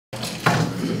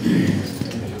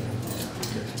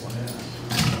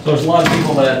So there's a lot of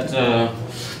people that,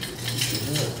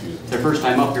 their first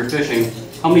time up here fishing,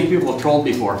 how many people have trolled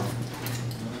before?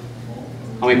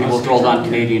 How many people have trolled on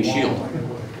Canadian Shield?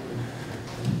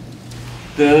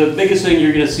 The biggest thing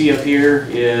you're going to see up here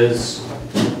is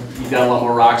you've got a lot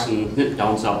more rocks than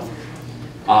down south.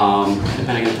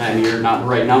 Depending on the time of year, not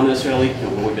right now necessarily. You know,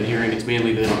 what we've been hearing, it's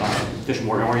mainly been fishing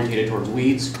more orientated towards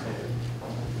weeds.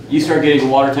 You start getting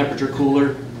the water temperature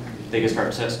cooler, they can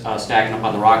start stacking up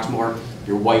on the rocks more.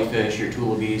 Your whitefish, your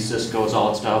tullibees, ciscos,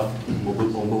 all that stuff will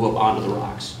move up onto the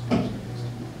rocks.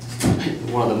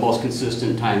 One of the most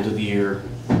consistent times of the year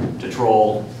to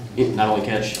troll, not only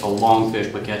catch a long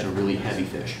fish, but catch a really heavy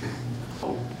fish. So,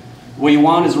 what you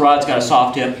want is a rod that's got a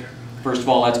soft tip. First of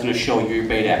all, that's going to show you your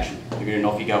bait action. You're going to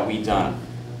know if you got weeds on it.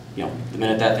 You know, the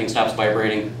minute that thing stops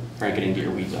vibrating, crank it in, get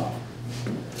your weeds off.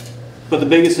 But the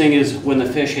biggest thing is when the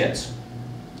fish hits,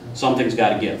 something's got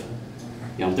to give.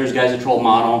 You know, there's guys that troll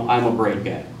mono. I'm a braid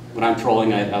guy. When I'm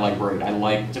trolling, I like braid. I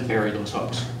like to bury those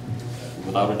hooks,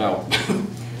 without a doubt.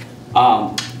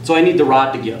 So I need the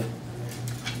rod to give.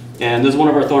 And this is one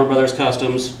of our Thorne Brothers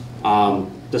customs.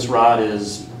 This rod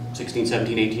is 16,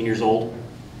 17, 18 years old.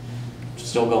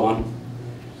 Still going.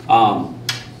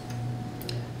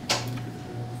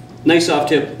 Nice soft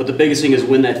tip, but the biggest thing is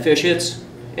when that fish hits,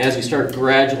 as you start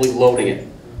gradually loading it,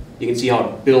 you can see how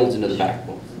it builds into the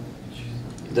backbone.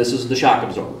 This is the shock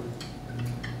absorber.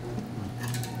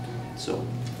 So,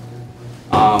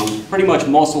 pretty much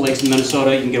most of the lakes in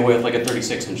Minnesota, you can get away with like a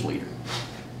 36-inch leader.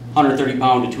 130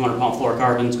 pound to 200 pound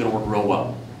fluorocarbon is going to work real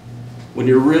well. When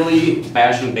you're really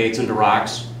bashing baits into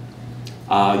rocks,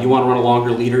 you want to run a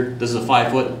longer leader. This is a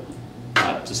 5 foot,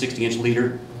 it's a 60-inch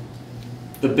leader.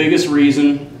 The biggest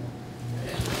reason,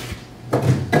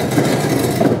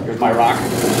 here's my rock.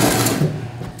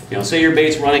 You know, say your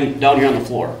bait's running down here on the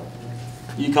floor.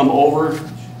 You come over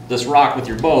this rock with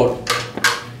your boat.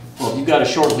 Well, if you've got a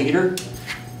short leader,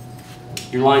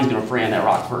 your line's going to fray on that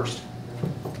rock first.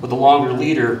 With the longer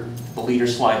leader, the leader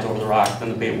slides over the rock, then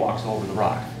the bait walks over the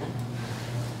rock.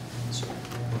 So,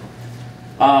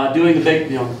 doing the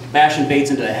big, bashing baits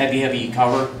into a heavy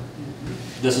cover.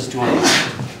 This is 200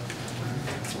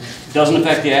 pounds. Doesn't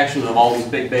affect the action of all these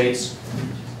big baits.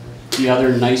 The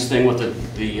other nice thing with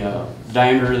the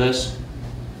diameter of this,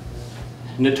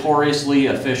 notoriously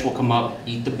a fish will come up,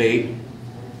 eat the bait,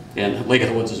 and Lake of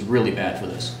the Woods is really bad for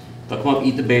this. They'll come up,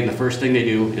 eat the bait, and the first thing they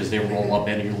do is they roll up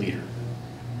into your leader.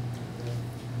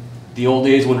 The old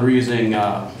days when we were using,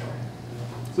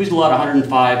 we used a lot of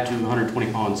 105 to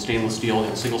 120 pound stainless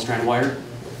steel single strand wire.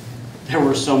 There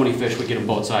were so many fish we get on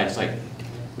both sides. It's like,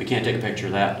 we can't take a picture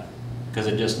of that because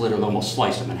it just literally almost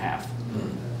sliced them in half.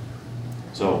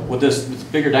 So with this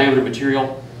bigger diameter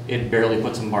material, it barely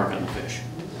puts a mark on the fish.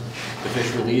 The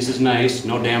fish release is nice,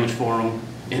 no damage for them,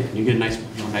 and you get a nice,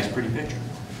 nice pretty picture.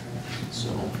 So,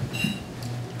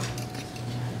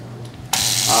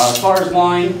 as far as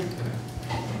line,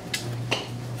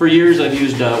 for years I've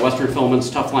used Western Filament's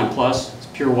Tough Line Plus. It's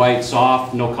pure white,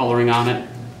 soft, no coloring on it.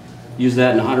 Use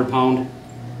that in 100 pound.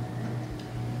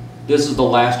 This is the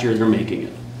last year they're making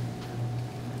it.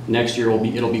 Next year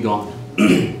it'll be gone.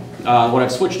 What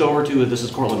I've switched over to, this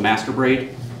is Cortland Master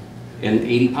Braid in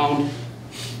 80 pound.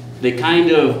 They kind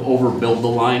of overbuild the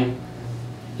line.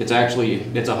 It's a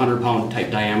 100 pound type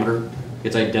diameter.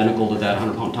 It's identical to that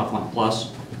 100 pound Tough Line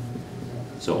Plus.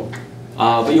 So,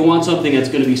 but you want something that's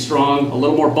going to be strong, a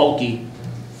little more bulky,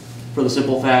 for the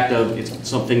simple fact of it's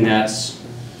something that's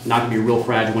not going to be real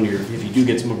fragile if you do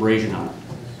get some abrasion on it.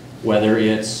 Whether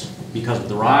it's because of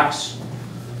the rocks,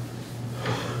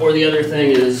 or the other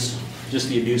thing is just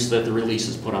the abuse that the release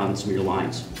has put on some of your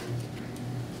lines.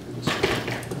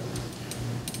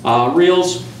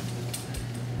 Reels,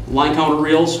 line counter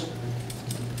reels.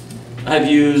 I've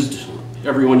used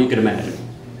every one you could imagine.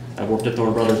 I've worked at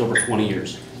Thorne Brothers over 20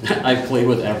 years. I've played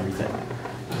with everything.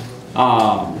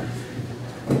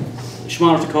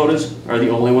 Shimano Dakotas are the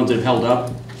only ones that have held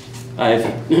up.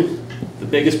 The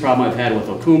biggest problem I've had with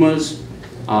Okumas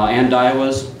and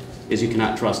Daiwas is you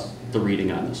cannot trust the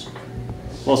reading on this.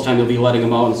 Most of the time you'll be letting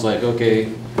them out and it's like,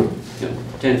 okay,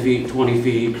 10 feet, 20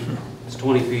 feet, it's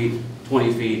 20 feet,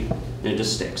 20 feet, and it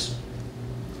just sticks.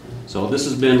 So this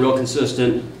has been real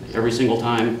consistent every single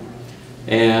time.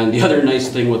 And the other nice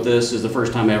thing with this is the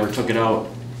first time I ever took it out,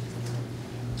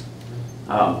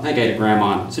 I think I had a gram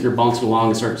on, sit here bouncing along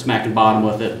and start smacking bottom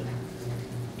with it.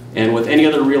 And with any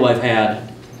other reel I've had,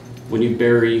 when you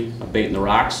bury a bait in the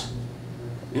rocks,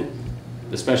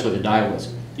 especially the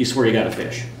Daiwas, you swear you got a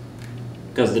fish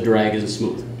because the drag isn't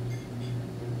smooth.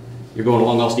 You're going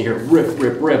along else and you hear rip,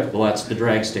 rip, rip. Well, that's the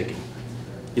drag sticking.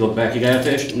 You look back, you got a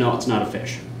fish? No, it's not a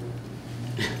fish.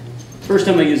 First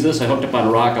time I used this, I hooked up on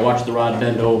a rock, I watched the rod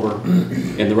bend over,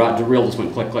 and the reel just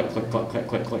went click, click, click, click, click,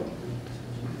 click, click.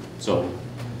 So,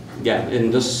 yeah,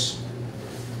 and this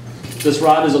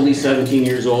rod is at least 17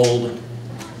 years old.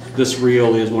 This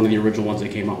reel is one of the original ones they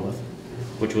came out with,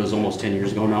 which was almost 10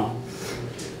 years ago now.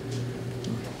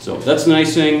 So that's the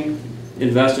nice thing.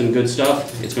 Invest in good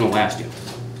stuff, it's going to last you.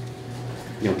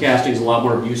 You know, casting is a lot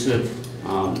more abusive.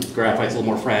 Graphite's a little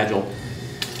more fragile.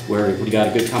 Where you got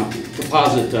a good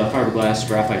composite fiberglass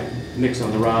graphite mix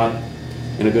on the rod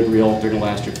and a good reel, they're going to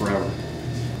last you forever.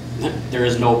 There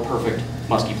is no perfect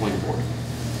muskie point board.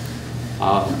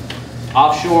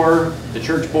 Offshore, the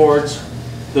church boards.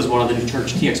 This is one of the new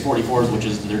church TX44s, which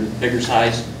is their bigger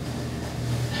size.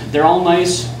 They're all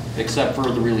nice except for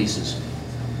the releases.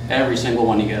 Every single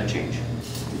one you got to change.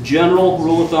 General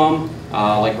rule of thumb,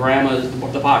 like Grandma's,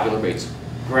 the popular baits.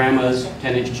 Grandma's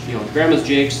 10-inch, Grandma's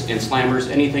jigs and slammers,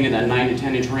 anything in that 9 to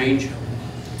 10-inch range.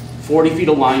 40 feet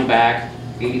of line back,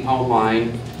 80-pound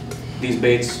line. These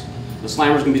baits, the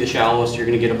slammer's gonna be the shallowest. You're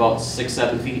gonna get about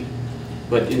 6-7 feet,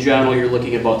 but in general, you're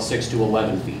looking at about 6 to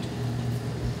 11 feet.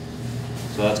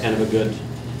 So that's kind of a good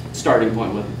starting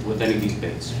point with any of these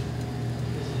baits.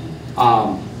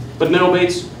 But minnow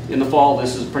baits in the fall,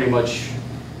 this is pretty much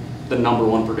the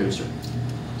 #1 producer.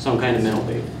 Some kind of minnow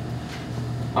bait.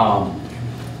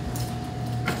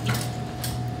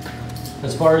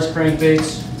 As far as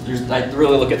crankbaits, I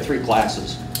really look at 3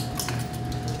 classes.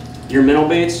 Your minnow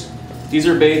baits, these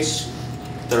are baits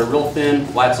that are real thin,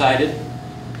 flat-sided.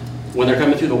 When they're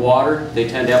coming through the water, they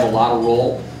tend to have a lot of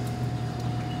roll,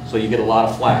 so you get a lot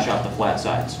of flash off the flat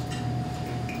sides.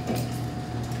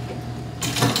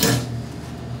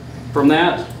 From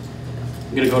that,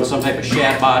 I'm going to go to some type of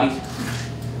shad body.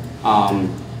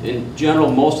 In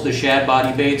general, most of the shad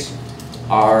body baits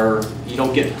you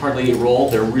don't get hardly any roll.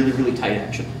 They're really, really tight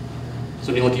action. So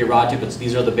when you look at your rod tip,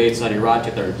 these are the baits on your rod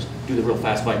tip that do the real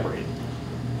fast vibrating.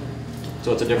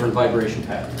 So it's a different vibration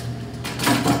pattern.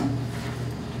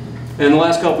 And in the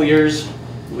last couple of years,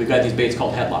 we've got these baits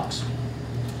called headlocks.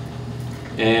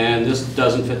 And this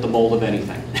doesn't fit the mold of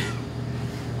anything.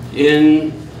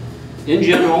 In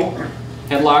general,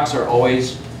 headlocks are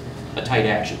always a tight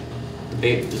action. The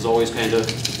bait is always kind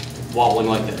of wobbling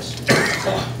like this.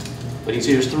 But you can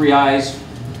see there's 3 eyes,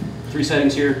 3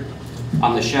 settings here.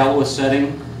 On the shallowest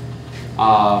setting,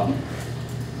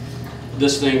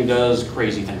 this thing does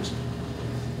crazy things.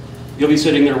 You'll be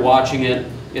sitting there watching it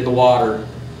in the water,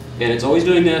 and it's always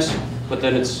doing this, but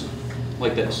then it's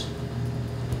like this.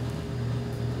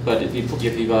 But if you've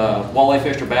walleye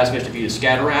fished or bass fished, if you use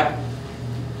scatter wrap,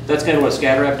 that's kind of what a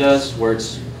scatter wrap does, where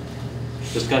it's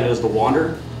just kind of does the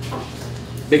wander.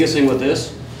 Biggest thing with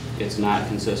this, it's not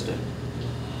consistent.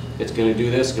 It's going to do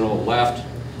this, going to go left,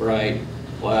 right,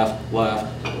 left,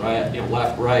 right,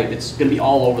 left, right. It's going to be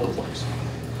all over the place.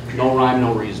 No rhyme,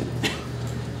 no reason.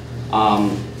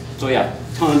 So yeah,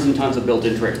 tons and tons of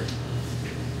built-in trigger.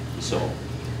 So,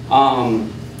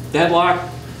 the headlock,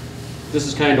 this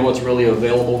is kind of what's really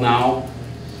available now.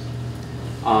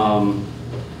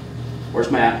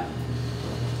 Where's Matt?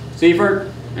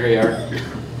 Seaford? There you are.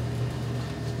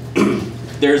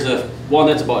 There's one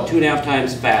that's about 2.5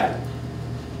 times fatter.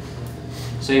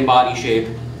 Same body shape,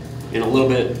 and a little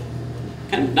bit,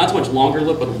 kind of not so much longer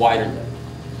lip, but wider lip.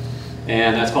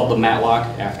 And that's called the Matlock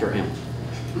after him.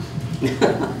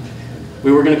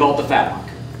 We were going to call it the Fatlock.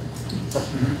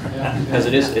 Because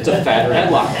it's a fatter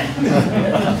headlock.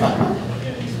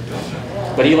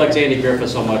 But he likes Andy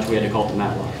Griffith so much we had to call it the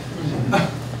Matlock.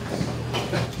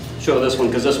 Show this one,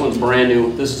 because this one's brand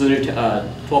new. This is a new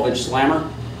 12-inch slammer.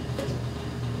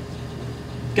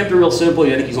 Kept it real simple.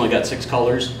 I think he's only got 6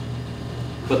 colors.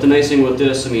 But the nice thing with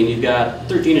this, I mean, you've got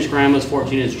 13-inch Grandmas,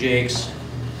 14-inch Jakes,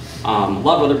 a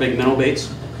lot of other big minnow baits.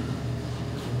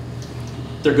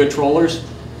 They're good trollers.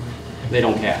 They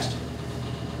don't cast.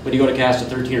 When you go to cast a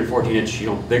 13 or 14-inch,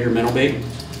 bigger minnow bait,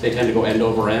 they tend to go end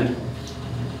over end,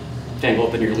 tangle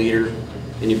up in your leader,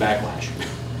 and you backlash.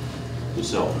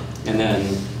 So, and then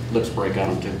lips break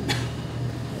on them too.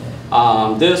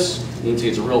 This, you can see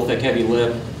it's a real thick, heavy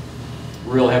lip,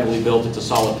 real heavily built. It's a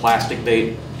solid plastic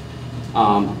bait.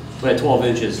 But at 12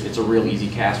 inches, it's a real easy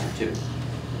caster too.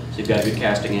 So you've got good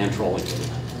casting and trolling.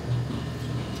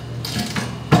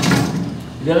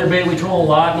 The other bait we troll a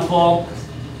lot in the fall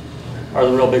are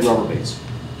the real big rubber baits.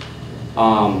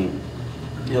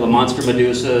 The monster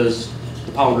medusas,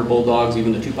 the pounder bulldogs,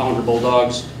 even the 2-pounder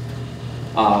bulldogs.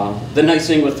 The nice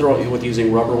thing with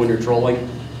using rubber when you're trolling,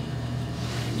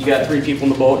 you got 3 people in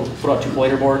the boat, put out 2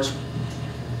 planer boards,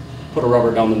 put a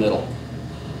rubber down the middle.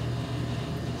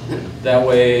 That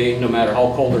way, no matter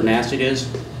how cold or nasty it is,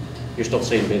 you're still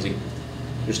staying busy.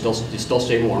 you still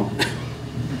stay warm.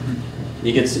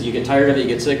 You get tired of it, you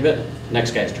get sick of it,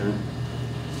 next guy's turn.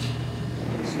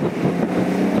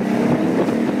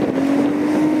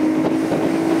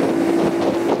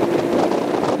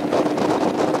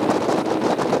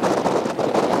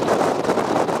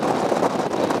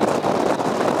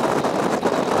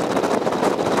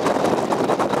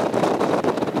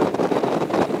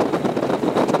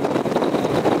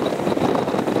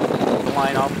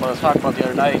 Line up, what I was talking about the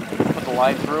other night, put the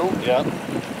line through. Yeah.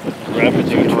 Wrap it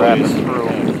You can wrap it through.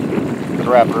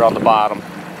 Wrap it around the bottom.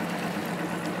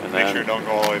 And Make sure it don't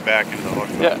go all the way back into the hook.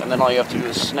 Yeah, and then all you have to do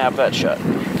is snap that shut.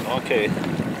 Okay.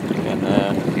 And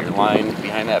then your line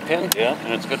behind that pin. Yeah.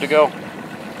 And it's good to go.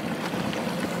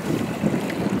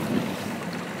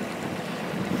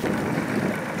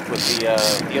 With the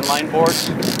inline boards,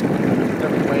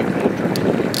 every way it could.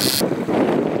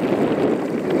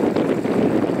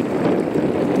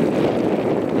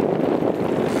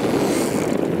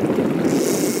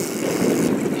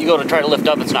 You go to try to lift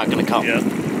up, it's not going to come. Yeah.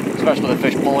 Especially with a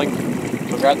fish pulling.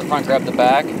 So grab the front, grab the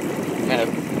back, kind of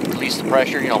release the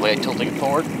pressure, you know, by tilting it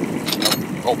forward.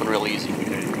 It'll open real easy.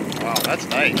 Okay. Wow, that's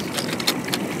nice.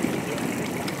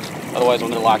 Otherwise,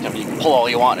 when they're locked up, you can pull all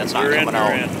you want, and it's not coming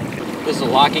out. This is a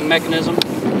locking mechanism.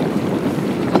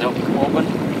 They'll come open.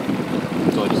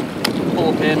 So I just pull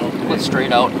a pin, pull it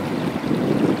straight out.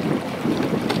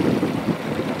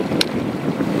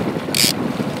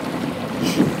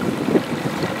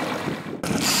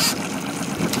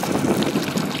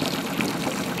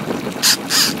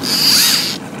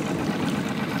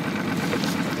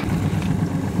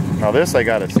 Now this I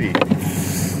gotta see.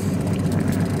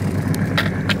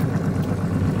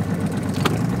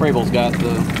 Rabel's got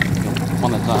the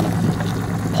one that's on a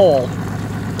pole.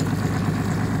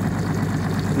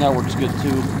 And that works good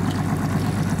too.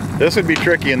 This would be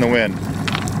tricky in the wind.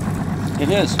 It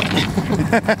is.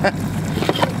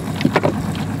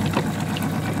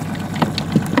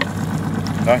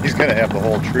 Now he's gonna have the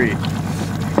whole tree.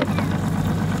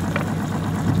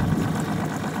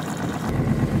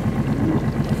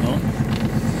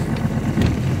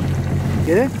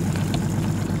 Get it?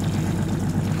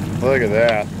 Look at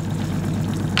that.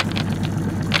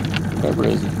 Whatever it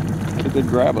is. Get a good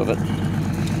grab of it.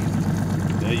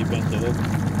 Yeah, you bent the hook.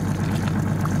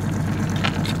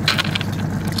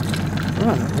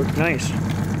 Oh, that looks nice.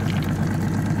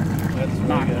 That's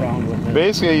knocked around with it.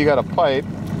 Basically, you got a pipe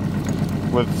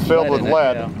filled with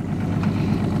lead, yeah.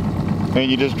 and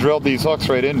you just drilled these hooks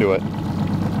right into it.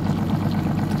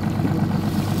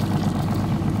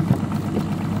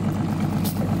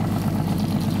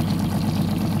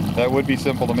 That would be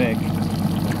simple to make.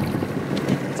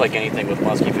 It's like anything with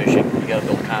musky fishing. You gotta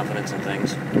build confidence in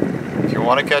things. If you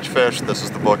want to catch fish, this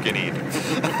is the book you need.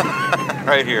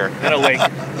 Right here. Got a lake.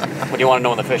 When you want to know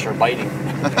when the fish are biting,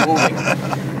 moving.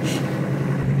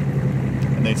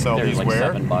 And they sell There's these like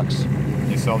where? $7.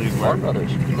 They sell these where? Farm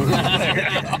Brothers.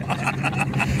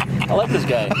 I like this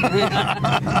guy.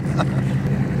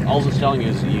 All it's telling you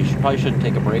is you probably shouldn't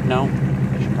take a break now.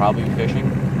 You should probably be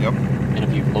fishing. Yep. And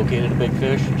if you've located a big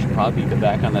fish, you should probably be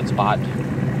back on that spot,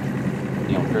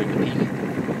 you know, during the peak.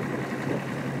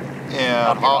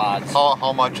 And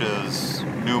how much is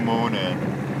new moon and,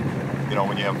 you know,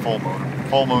 when you have full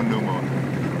moon, new moon?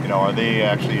 You know, are they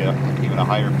actually even a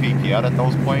higher peak yet at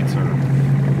those points, or?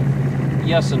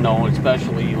 Yes and no,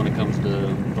 especially when it comes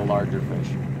to the larger fish.